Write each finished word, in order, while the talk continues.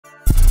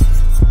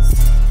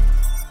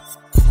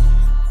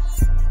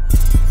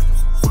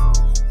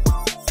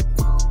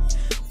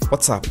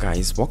What's up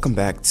guys, welcome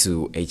back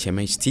to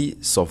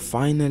HMHT. So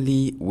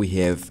finally we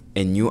have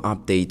a new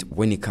update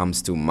when it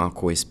comes to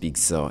macOS Big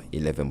Sur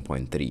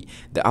 11.3.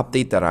 The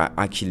update that I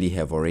actually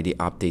have already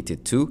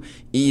updated to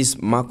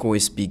is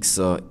macOS Big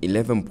Sur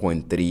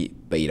 11.3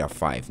 beta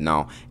 5.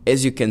 Now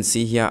as you can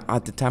see here,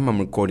 at the time I'm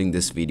recording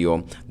this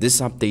video,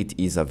 this update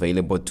is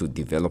available to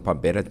developer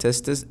beta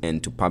testers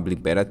and to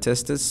public beta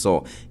testers.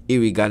 So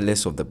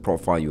irregardless of the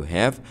profile you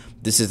have,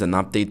 this is an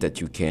update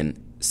that you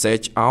can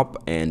search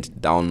up and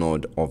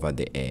download over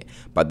the air.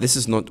 But this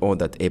is not all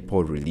that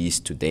Apple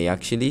released today.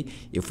 Actually,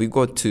 if we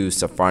go to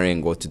Safari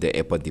and go to the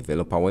Apple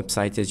developer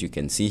website, as you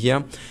can see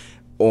here,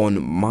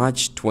 on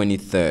March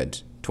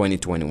 23rd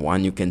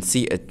 2021, you can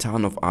see a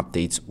ton of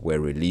updates were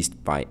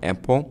released by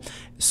Apple.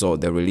 So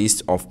they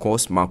released, of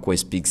course,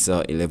 macOS Big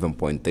Sur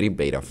 11.3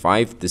 beta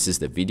 5. This is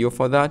the video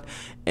for that.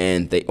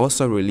 And they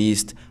also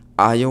released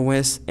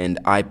iOS and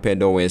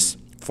iPadOS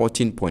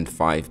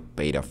 14.5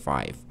 beta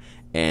 5.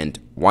 And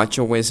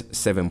watchOS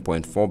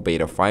 7.4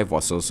 beta 5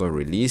 was also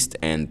released,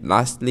 and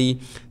lastly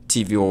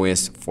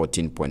tvOS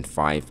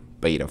 14.5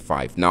 beta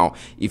 5. Now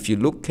if you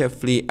look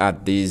carefully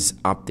at these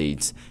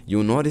updates,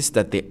 you'll notice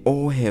that they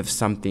all have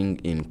something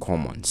in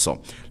common.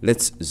 So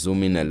let's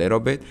zoom in a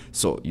little bit.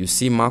 So you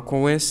see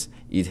macOS,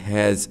 it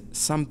has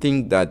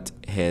something that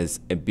has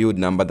a build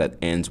number that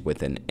ends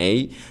with an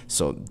A.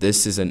 So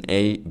this is an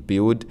A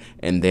build,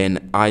 and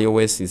then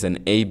iOS is an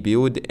A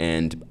build,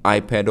 and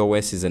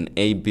iPadOS is an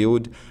A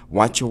build.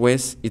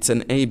 watchOS, it's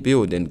an A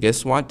build, and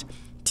guess what?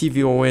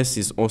 tvOS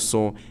is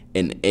also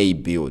an A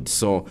build.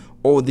 So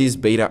all these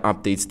beta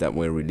updates that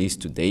were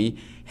released today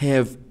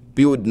have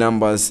build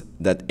numbers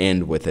that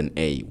end with an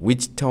A,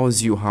 which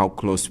tells you how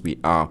close we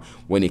are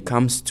when it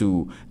comes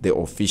to the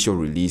official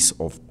release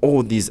of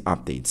all these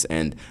updates.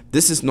 And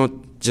this is not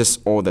just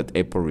all that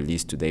Apple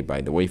released today,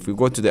 by the way. If we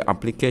go to the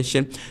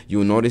application,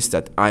 you'll notice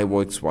that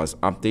iWorks was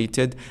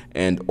updated,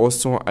 and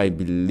also I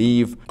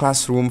believe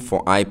Classroom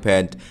for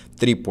iPad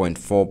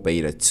 3.4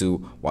 beta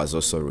 2 was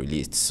also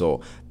released.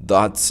 So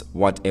that's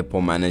what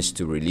Apple managed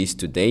to release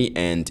today,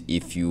 and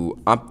if you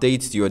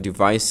update your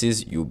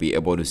devices, you'll be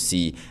able to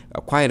see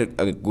quite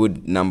a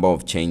good number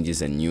of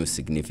changes and new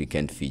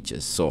significant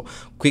features. So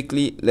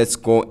quickly, let's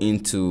go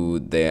into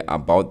the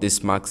About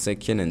This Mac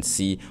section and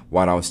see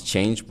what else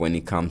changed when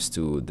it comes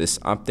to this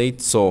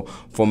update. So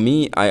for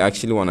me, I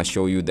actually want to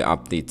show you the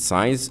update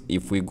size.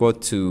 If we go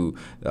to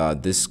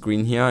this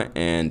screen here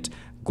and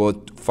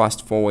go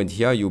fast forward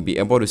here, you'll be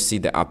able to see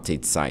the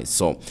update size.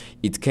 So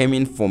it came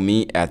in for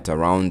me at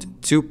around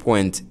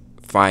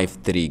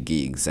 2.53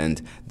 gigs,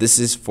 and this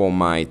is for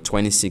my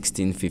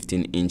 2016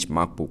 15-inch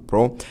MacBook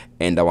Pro,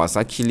 and I was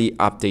actually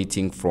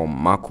updating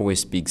from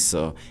macOS Big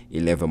Sur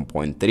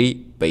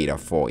 11.3 beta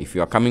 4. If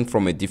you are coming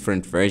from a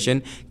different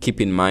version, keep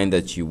in mind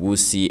that you will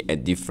see a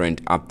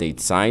different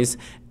update size.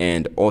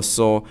 And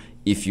also,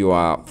 if you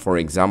are, for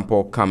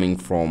example, coming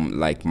from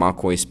like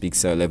macOS Big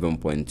Sur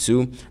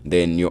 11.2,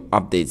 then your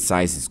update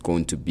size is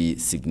going to be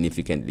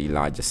significantly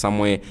larger,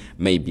 somewhere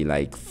maybe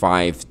like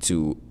 5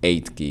 to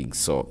 8 gigs.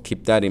 So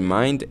keep that in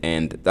mind,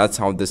 and that's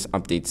how this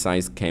update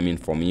size came in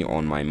for me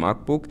on my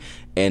MacBook.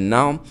 And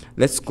now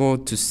let's go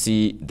to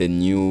see the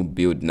new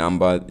build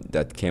number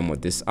that came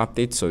with this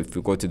update. So if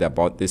you go to the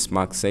About This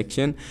Mac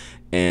section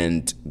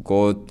and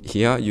go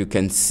here, you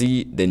can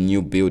see the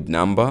new build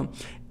number,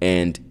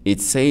 and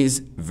it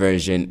says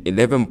version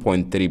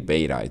 11.3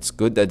 beta. It's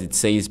good that it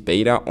says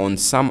beta. On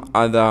some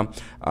other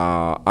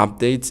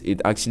updates, it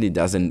actually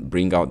doesn't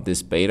bring out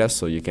this beta,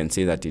 so you can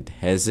see that it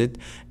has it,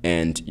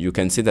 and you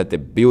can see that the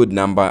build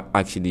number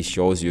actually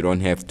shows. You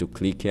don't have to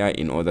click here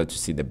in order to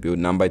see the build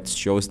number, it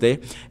shows there.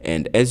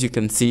 And as you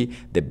can see,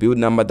 the build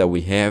number that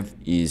we have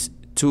is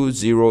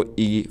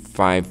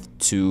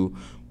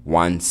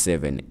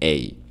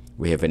 20E5217A.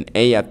 We have an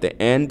A at the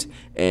end,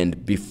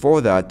 and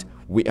before that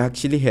we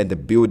actually had the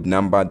build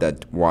number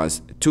that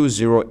was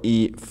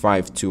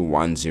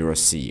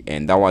 20E5210C,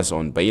 and that was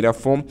on beta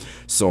 4.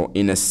 So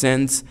in a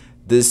sense,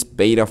 this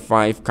beta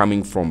 5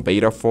 coming from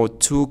beta 4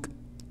 took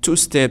 2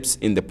 steps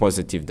in the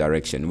positive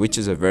direction, which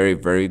is a very,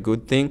 very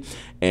good thing.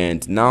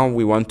 And now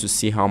we want to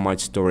see how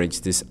much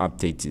storage this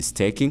update is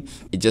taking.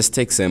 It just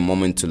takes a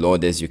moment to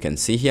load, as you can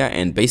see here,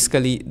 and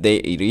basically there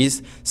it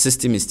is.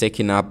 System is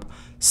taking up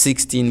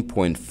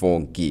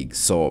 16.4 gigs.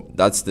 So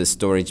that's the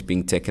storage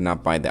being taken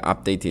up by the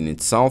update in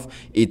itself.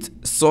 It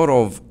sort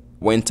of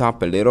went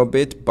up a little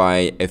bit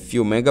by a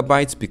few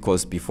megabytes,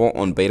 because before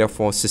on beta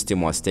 4 system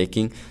was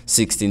taking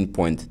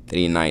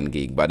 16.39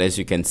 gig, but as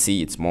you can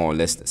see, it's more or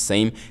less the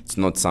same. It's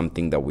not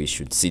something that we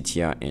should sit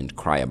here and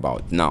cry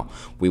about. Now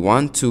we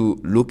want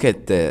to look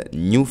at the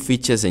new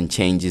features and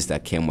changes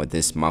that came with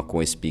this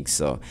macOS Big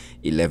Sur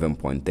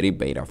 11.3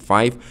 beta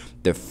 5.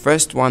 The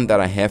first one that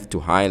I have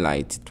to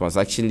highlight, it was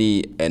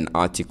actually an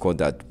article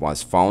that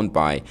was found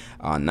by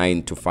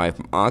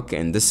 9to5Mac,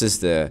 and this is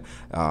the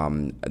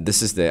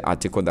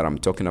article that I'm I'm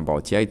talking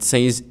about here. It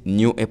says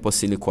new Apple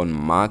Silicon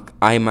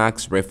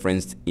iMacs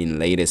referenced in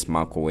latest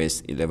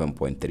macOS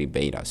 11.3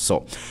 beta.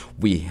 So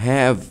we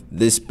have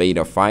this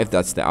beta 5.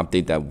 That's the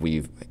update that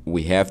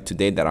we have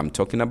today that I'm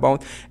talking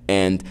about,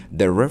 and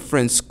the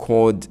reference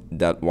code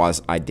that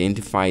was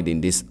identified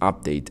in this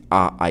update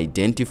are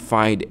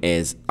identified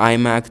as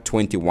iMac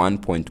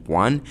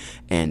 21.1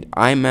 and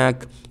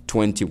iMac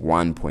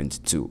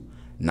 21.2.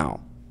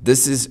 Now,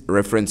 this is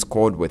reference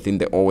code within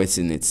the OS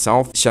in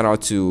itself. Shout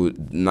out to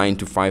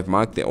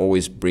 9to5Mac. They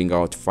always bring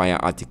out fire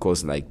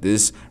articles like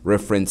this,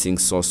 referencing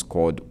source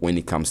code when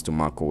it comes to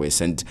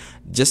macOS. And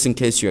just in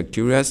case you're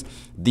curious,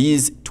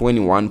 these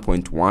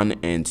 21.1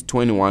 and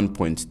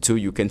 21.2,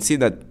 you can see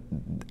that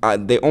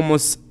they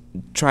almost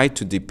try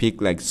to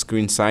depict like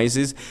screen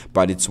sizes,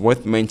 but it's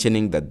worth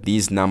mentioning that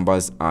these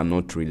numbers are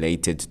not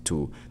related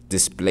to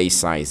display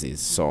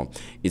sizes. So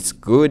it's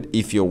good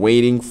if you're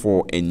waiting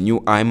for a new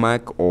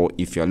iMac, or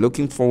if you're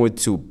looking forward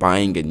to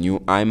buying a new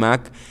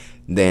iMac,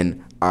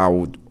 then I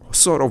would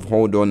sort of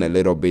hold on a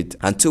little bit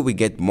until we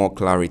get more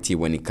clarity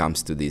when it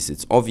comes to this.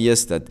 It's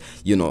obvious that,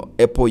 you know,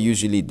 Apple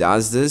usually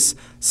does this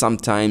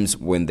sometimes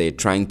when they're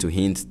trying to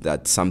hint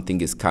that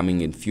something is coming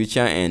in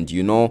future. And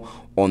you know,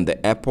 on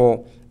the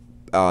Apple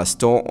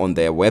store on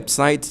their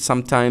website,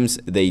 sometimes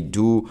they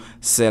do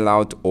sell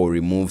out or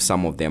remove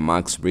some of their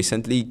Macs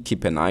recently.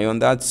 Keep an eye on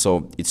that.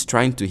 So it's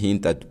trying to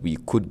hint that we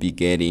could be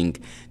getting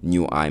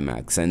new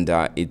iMacs, and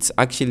it's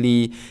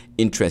actually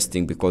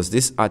interesting because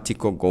this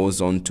article goes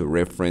on to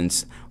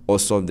reference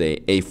also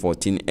the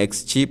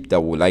A14X chip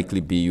that will likely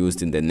be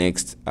used in the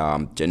next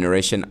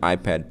generation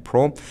iPad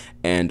Pro,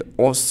 and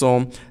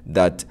also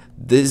that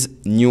these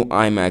new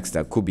iMacs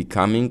that could be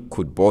coming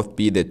could both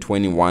be the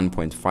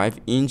 21.5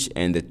 inch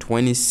and the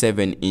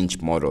 27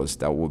 inch models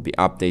that will be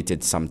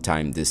updated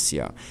sometime this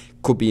year.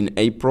 Could be in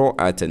April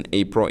at an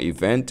April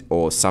event,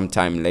 or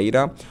sometime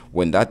later.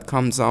 When that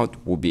comes out,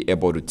 we'll be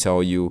able to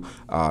tell you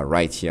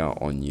right here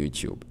on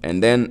YouTube.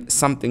 And then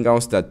something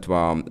else that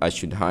I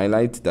should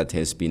highlight that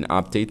has been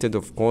updated,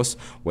 of course,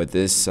 with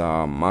this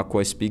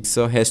macOS Big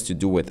Sur has to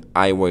do with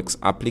iWorks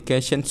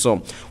application.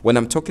 So when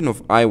I'm talking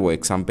of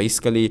iWorks, I'm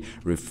basically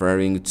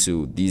referring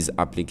to these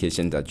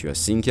applications that you are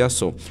seeing here.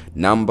 So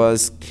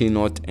Numbers,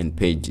 Keynote, and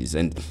Pages.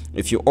 And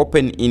if you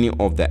open any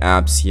of the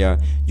apps here,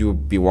 you'll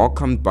be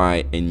welcomed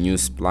by a new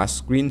splash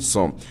screen.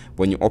 So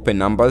when you open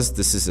Numbers,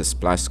 this is a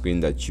splash screen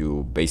that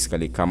you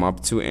basically come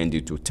up to, and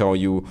it will tell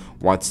you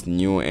what's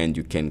new, and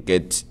you can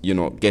get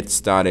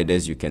started,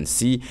 as you can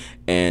see.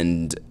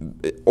 And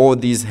all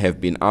these have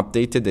been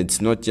updated.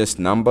 It's not just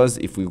Numbers.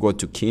 If we go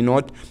to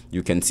Keynote,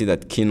 you can see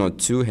that Keynote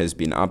 2 has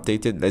been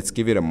updated. Let's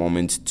give it a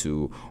moment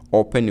to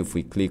open. If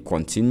we click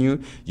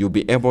continue, you'll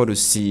be able to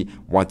see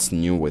what's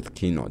new with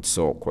Keynote.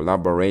 So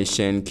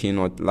collaboration,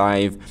 Keynote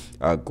Live,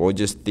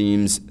 gorgeous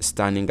themes,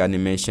 stunning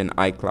animation,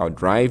 iCloud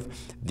Drive,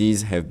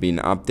 these have been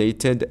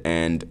updated.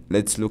 And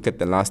let's look at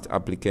the last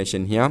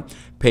application here,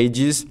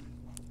 Pages.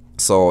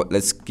 So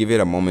let's give it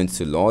a moment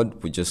to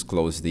load. We just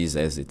close these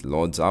as it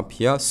loads up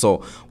here. So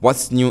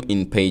what's new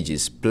in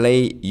Pages?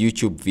 Play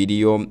YouTube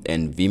video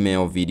and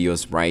Vimeo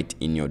videos right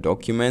in your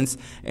documents,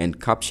 and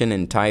caption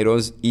and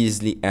titles.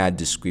 Easily add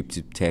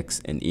descriptive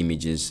text and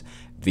images,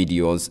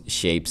 videos,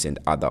 shapes, and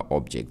other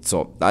objects.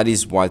 So that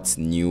is what's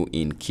new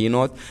in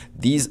Keynote.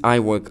 These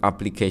iWork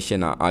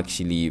applications are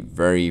actually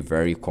very,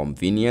 very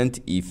convenient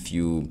if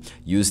you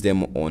use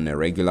them on a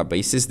regular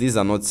basis. These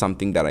are not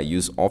something that I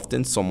use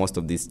often, so most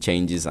of these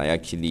changes are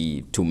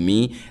actually, to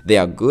me, they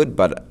are good,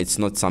 but it's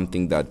not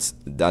something that's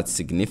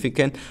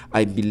significant.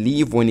 I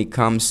believe when it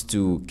comes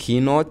to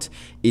Keynote,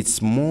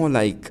 it's more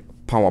like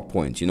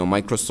PowerPoint, you know,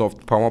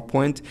 Microsoft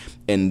PowerPoint,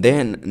 and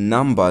then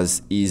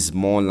Numbers is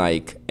more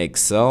like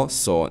Excel.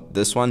 So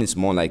this one is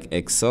more like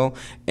Excel,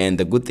 and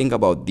the good thing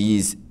about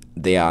these,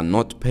 they are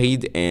not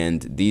paid,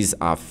 and these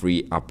are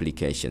free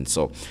applications.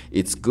 So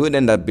it's good,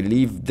 and I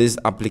believe these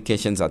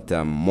applications at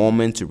the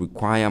moment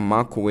require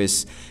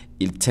macOS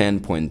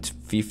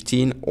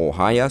 10.15 or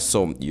higher.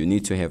 So you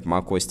need to have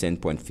macOS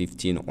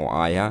 10.15 or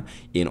higher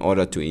in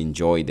order to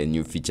enjoy the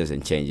new features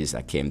and changes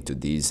that came to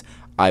these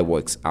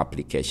iWorks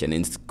application.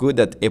 And it's good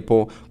that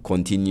Apple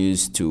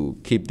continues to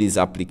keep this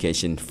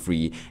application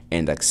free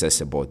and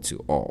accessible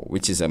to all,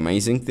 which is an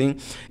amazing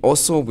thing.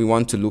 Also, we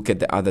want to look at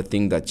the other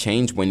thing that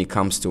changed when it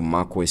comes to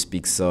macOS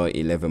Big Sur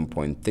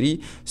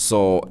 11.3.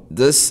 So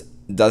this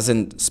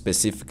doesn't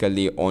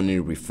specifically only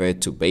refer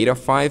to beta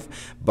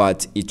 5,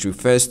 but it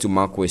refers to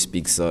macOS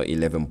Big Sur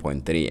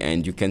 11.3,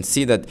 and you can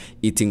see that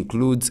it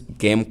includes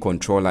game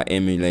controller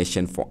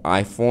emulation for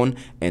iPhone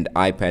and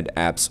iPad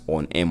apps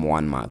on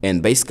M1X.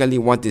 And basically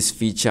what this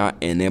feature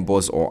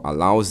enables or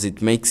allows,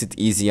 it makes it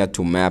easier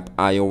to map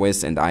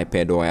iOS and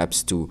iPadOS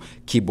apps to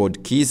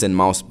keyboard keys and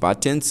mouse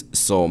buttons,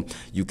 so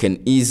you can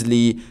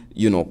easily,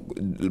 you know,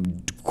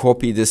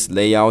 copy this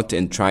layout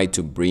and try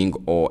to bring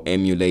or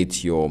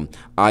emulate your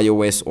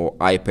iOS or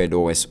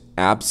iPadOS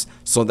apps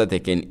so that they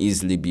can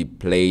easily be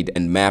played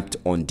and mapped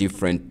on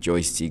different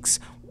joysticks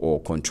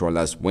or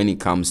controllers when it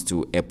comes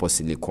to Apple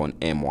Silicon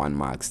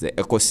M1Max. The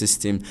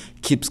ecosystem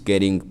keeps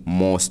getting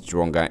more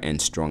stronger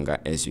and stronger,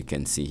 as you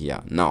can see here.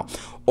 Now,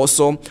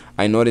 also,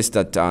 I noticed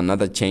that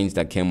another change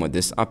that came with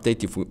this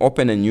update, if we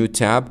open a new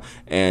tab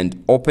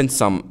and open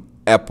some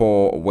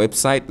Apple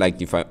website,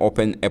 like if I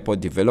open Apple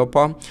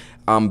Developer,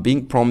 I'm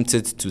being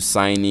prompted to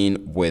sign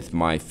in with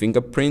my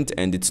fingerprint.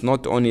 And it's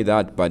not only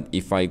that, but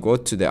if I go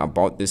to the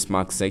About This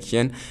Mac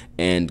section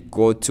and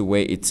go to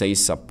where it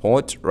says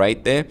support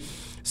right there,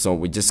 so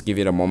we just give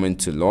it a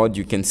moment to load,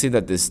 you can see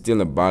that there's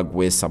still a bug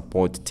where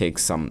support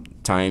takes some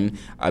time.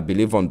 I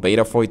believe on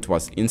beta 4 it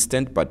was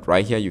instant, but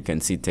right here you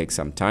can see it takes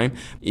some time.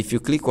 If you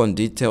click on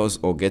details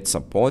or get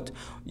support,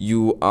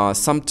 you are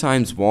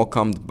sometimes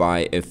welcomed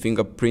by a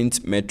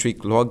fingerprint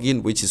metric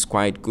login, which is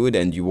quite good,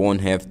 and you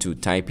won't have to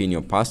type in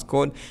your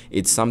passcode.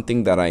 It's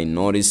something that I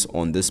noticed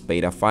on this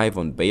beta 5.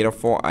 On beta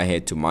 4 I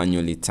had to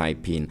manually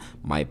type in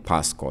my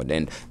passcode.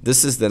 And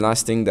this is the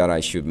last thing that I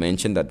should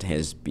mention that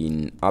has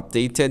been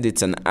updated.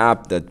 It's an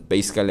app that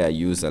basically I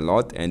use a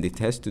lot, and it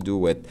has to do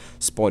with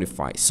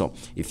Spotify. So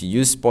if you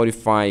use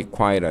Spotify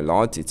quite a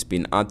lot, it's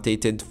been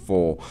updated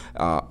for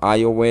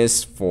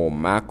iOS, for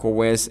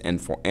macOS,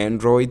 and for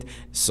Android.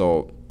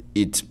 So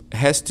it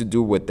has to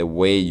do with the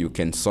way you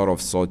can sort of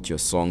sort your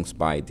songs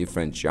by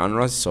different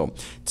genres. So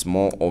it's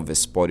more of a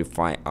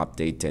Spotify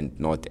update and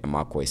not a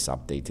macOS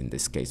update in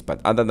this case.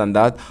 But other than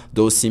that,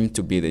 those seem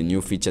to be the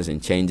new features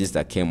and changes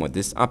that came with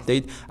this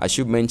update. I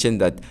should mention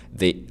that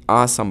there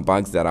are some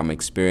bugs that I'm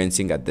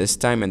experiencing at this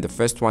time, and the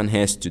first one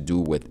has to do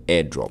with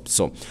AirDrop.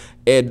 So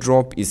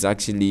AirDrop is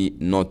actually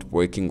not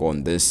working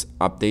on this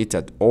update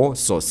at all.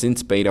 So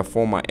since beta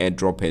 4, my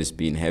AirDrop has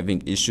been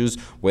having issues,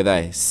 whether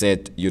I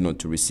set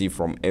to receive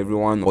from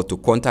everyone or to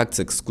contacts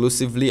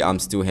exclusively. I'm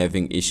still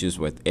having issues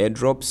with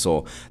AirDrop.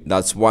 So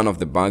that's one of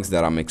the bugs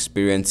that I'm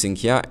experiencing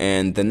here.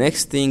 And the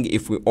next thing,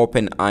 if we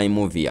open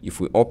iMovie, if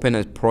we open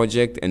a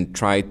project and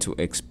try to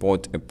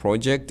export a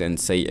project and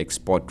say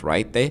export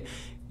right there,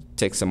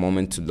 takes a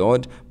moment to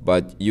load,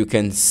 but you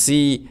can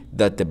see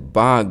that the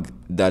bug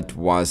that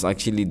was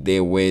actually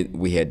there where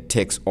we had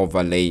text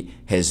overlay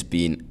has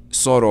been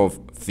sort of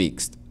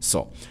fixed.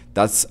 So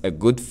that's a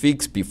good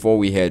fix. Before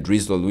we had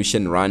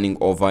resolution running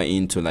over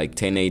into like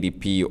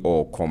 1080p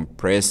or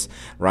compress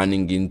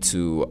running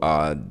into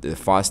the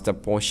faster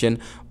portion,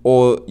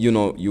 or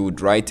you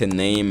would write a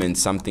name and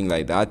something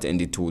like that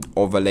and it would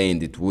overlay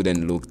and it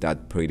wouldn't look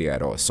that pretty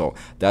at all. So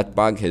that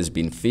bug has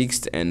been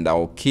fixed, and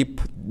I'll keep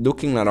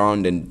looking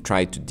around and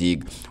try to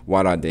dig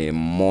what are the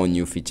more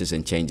new features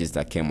and changes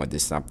that came with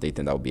this update,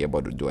 and I'll be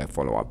able to do a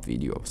follow-up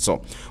video.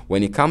 So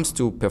when it comes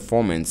to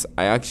performance,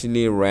 I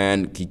actually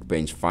ran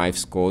Geekbench 5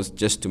 scores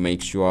just to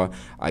make sure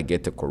I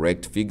get the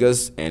correct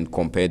figures and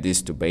compare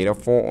this to beta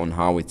 4 on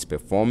how it's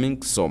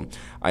performing. So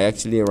I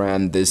actually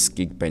ran this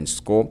Geekbench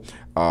score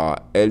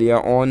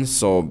earlier on,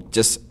 so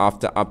just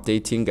after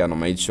updating, and I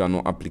made sure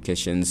no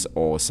applications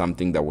or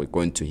something that were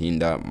going to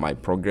hinder my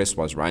progress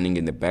was running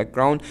in the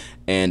background.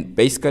 And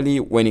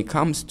basically when it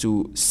comes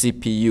to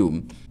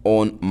CPU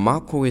on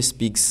macOS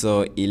Big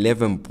Sur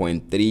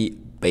 11.3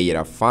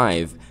 beta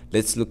 5,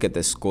 let's look at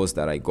the scores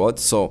that I got.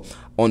 So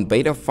on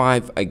beta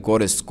 5 I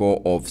got a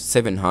score of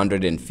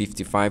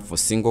 755 for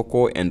single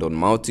core, and on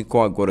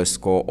multi-core I got a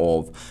score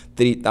of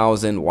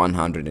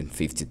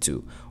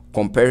 3152.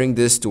 Comparing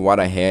this to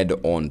what I had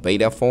on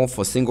beta 4,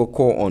 for single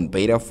core on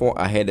beta 4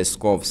 I had a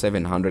score of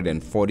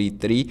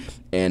 743,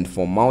 and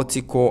for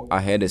multi-core I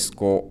had a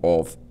score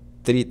of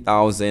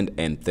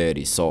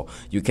 3030. So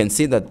you can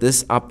see that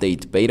this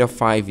update beta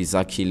 5 is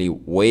actually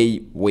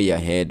way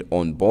ahead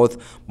on both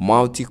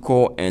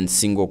multi-core and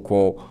single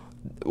core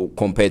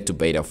compared to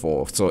beta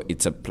 4. So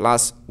it's a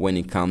plus when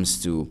it comes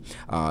to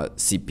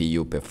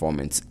CPU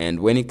performance. And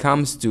when it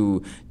comes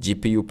to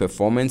GPU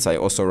performance, I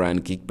also ran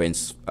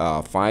Geekbench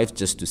 5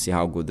 just to see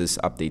how good this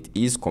update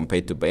is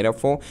compared to beta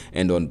 4.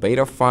 And on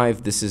beta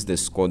 5, this is the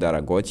score that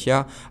I got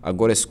here. I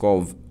got a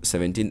score of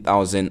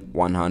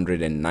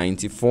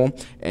 17,194,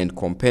 and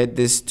compared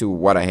this to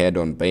what I had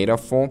on beta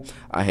 4,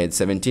 I had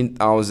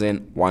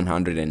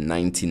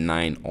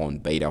 17,199 on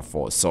beta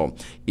 4. So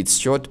it's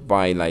short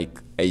by like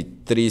a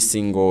 3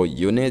 single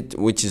unit,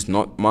 which is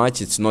not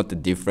much. It's not the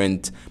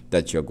difference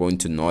that you're going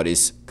to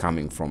notice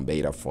coming from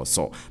beta 4.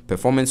 So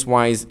performance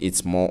wise,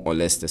 it's more or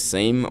less the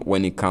same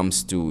when it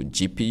comes to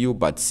GPU,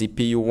 but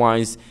CPU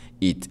wise,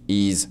 it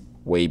is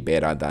way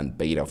better than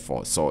beta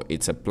 4. So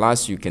it's a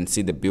plus. You can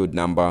see the build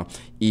number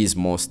is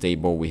more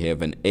stable. We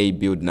have an A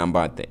build number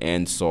at the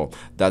end, so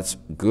that's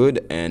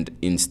good. And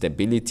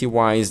instability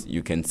wise,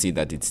 you can see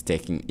that it's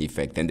taking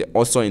effect. And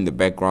also in the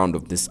background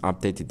of this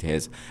update, it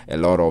has a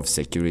lot of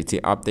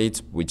security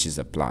updates, which is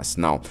a plus.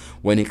 Now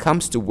when it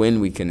comes to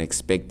when we can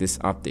expect this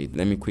update,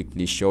 let me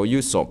quickly show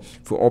you. So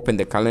if we open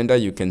the calendar,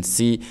 you can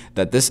see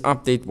that this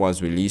update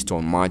was released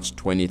on March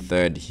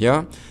 23rd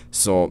here.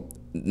 So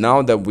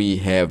now that we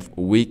have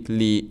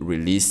weekly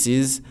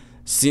releases,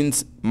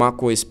 since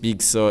macOS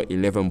Big Sur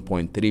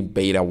 11.3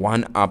 beta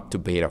 1 up to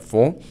beta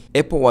 4.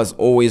 Apple was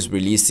always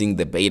releasing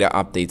the beta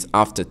updates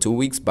after 2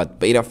 weeks, but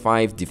beta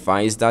 5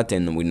 defies that,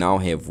 and we now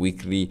have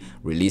weekly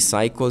release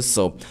cycles.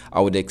 So I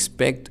would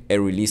expect a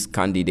release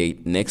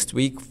candidate next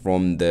week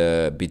from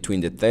between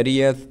the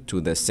 30th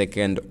to the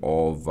 2nd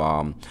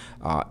of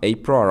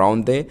April,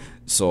 around there.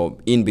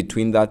 So in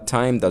between that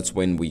time, that's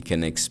when we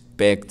can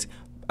expect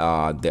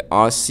the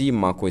RC,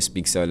 macOS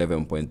Big Sur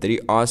 11.3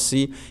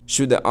 RC.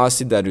 Should the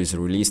RC that is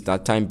released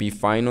that time be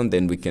final,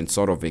 then we can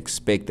sort of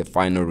expect the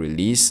final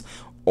release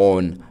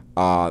on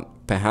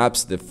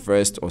perhaps the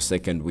 1st or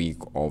 2nd week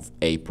of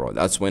April.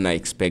 That's when I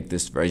expect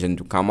this version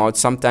to come out.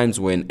 Sometimes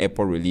when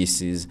Apple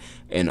releases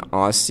an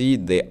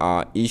RC, there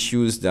are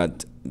issues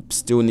that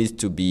still needs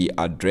to be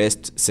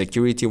addressed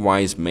security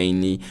wise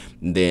mainly.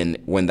 Then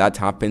when that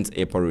happens,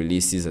 Apple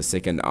releases a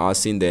second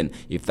RC. Then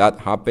if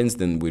that happens,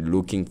 then we're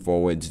looking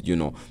forward, you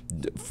know,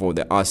 for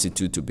the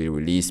RC2 to be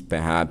released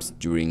perhaps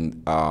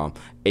during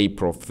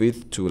April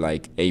 5th to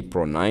like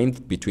April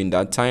 9th, between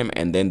that time,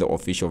 and then the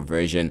official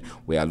version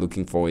we are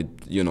looking forward,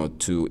 you know,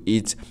 to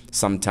it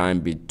sometime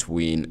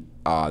between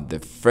the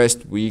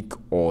 1st week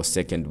or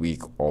 2nd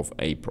week of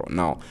April.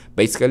 Now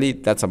basically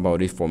that's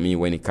about it for me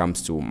when it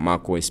comes to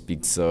macOS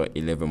Big Sur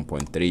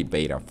 11.3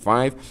 beta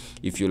 5.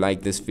 If you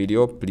like this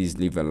video, please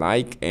leave a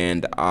like,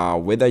 and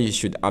whether you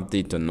should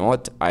update or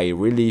not, I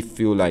really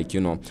feel like,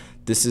 you know,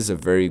 this is a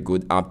very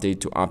good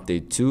update to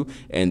update to,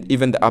 and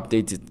even the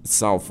update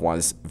itself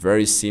was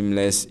very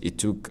seamless. It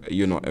took,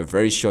 you know, a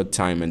very short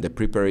time, and the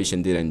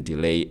preparation didn't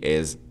delay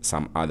as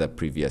some other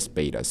previous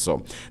betas.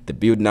 So the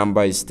build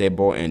number is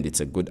stable, and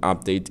it's a good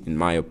update in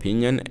my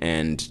opinion.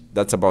 And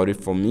that's about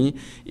it for me.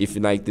 If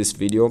you like this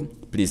video,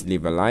 please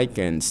leave a like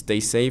and stay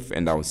safe,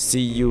 and I'll see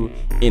you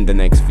in the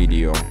next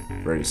video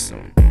very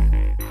soon.